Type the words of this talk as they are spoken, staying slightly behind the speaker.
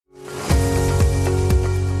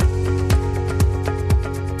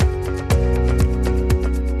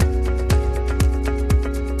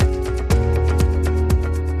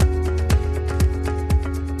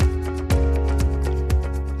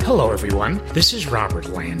everyone. This is Robert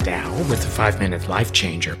Landau with the 5-Minute Life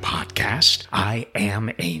Changer podcast. I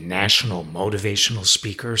am a national motivational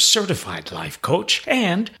speaker, certified life coach,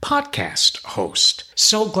 and podcast host.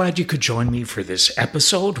 So glad you could join me for this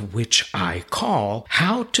episode, which I call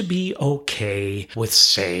How to Be Okay with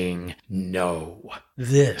Saying No.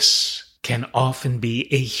 This can often be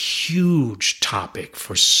a huge topic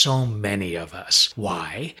for so many of us.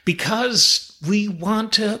 Why? Because we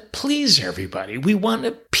want to please everybody. We want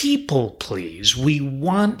to people please. We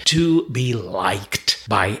want to be liked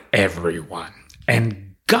by everyone.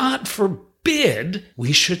 And God forbid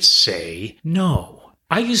we should say no.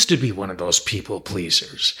 I used to be one of those people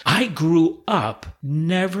pleasers. I grew up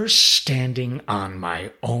never standing on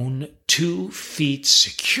my own 2 feet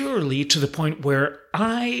securely to the point where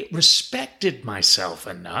I respected myself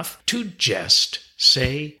enough to just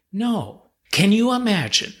say no. Can you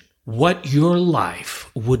imagine what your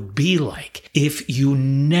life would be like if you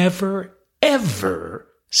never, ever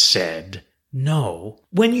said no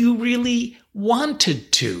when you really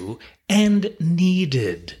wanted to and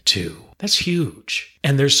needed to? That's huge.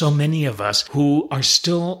 And there's so many of us who are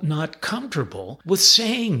still not comfortable with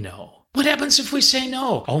saying no. What happens if we say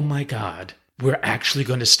no? Oh my God, we're actually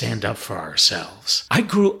going to stand up for ourselves. I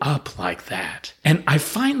grew up like that. And I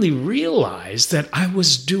finally realized that I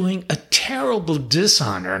was doing a terrible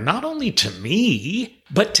dishonor, not only to me,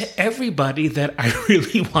 but to everybody that I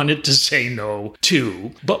really wanted to say no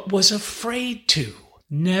to, but was afraid to.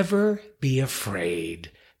 Never be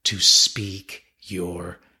afraid to speak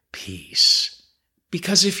your peace.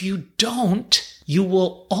 Because if you don't, you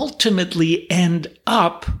will ultimately end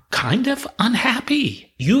up kind of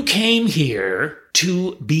unhappy. You came here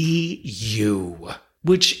to be you,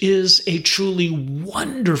 which is a truly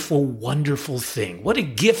wonderful, wonderful thing. What a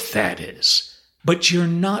gift that is. But you're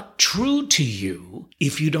not true to you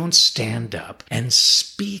if you don't stand up and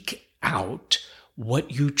speak out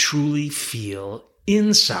what you truly feel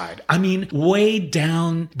inside. I mean, way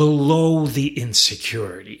down below the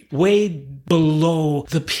insecurity, way below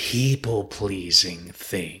the people-pleasing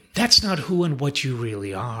thing. That's not who and what you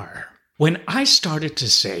really are. When I started to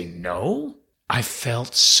say no, I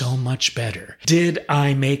felt so much better. Did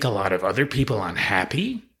I make a lot of other people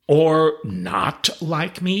unhappy or not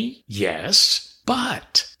like me? Yes.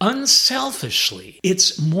 But unselfishly,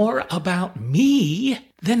 it's more about me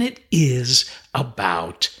than it is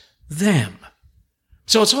about them.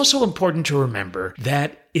 So it's also important to remember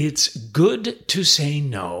that it's good to say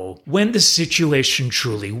no when the situation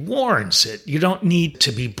truly warrants it. You don't need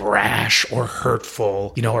to be brash or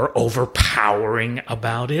hurtful, or overpowering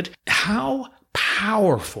about it. How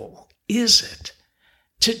powerful is it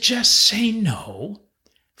to just say no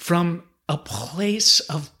from a place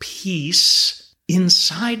of peace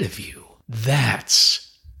inside of you?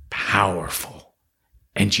 That's powerful.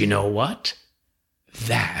 And you know what?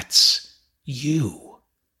 That's you.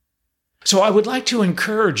 So I would like to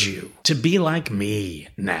encourage you to be like me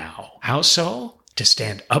now. How so? To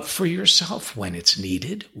stand up for yourself when it's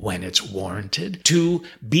needed, when it's warranted, to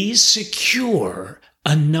be secure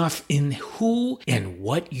enough in who and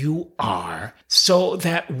what you are so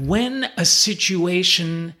that when a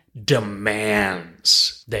situation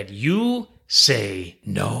demands that you say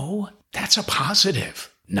no, that's a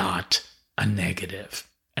positive, not a negative.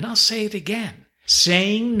 And I'll say it again.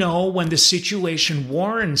 Saying no when the situation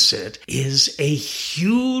warrants it is a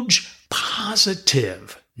huge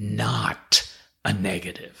positive, not a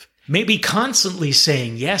negative. Maybe constantly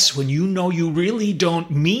saying yes when you know you really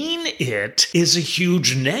don't mean it is a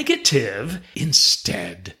huge negative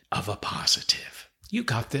instead of a positive. You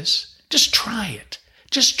got this. Just try it.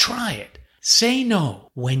 Just try it. Say no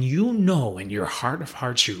when you know in your heart of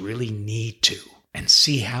hearts you really need to, and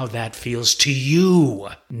see how that feels to you,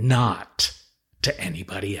 not to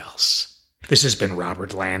anybody else. This has been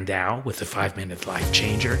Robert Landau with the 5-Minute Life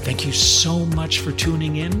Changer. Thank you so much for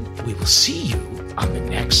tuning in. We will see you on the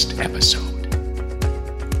next episode.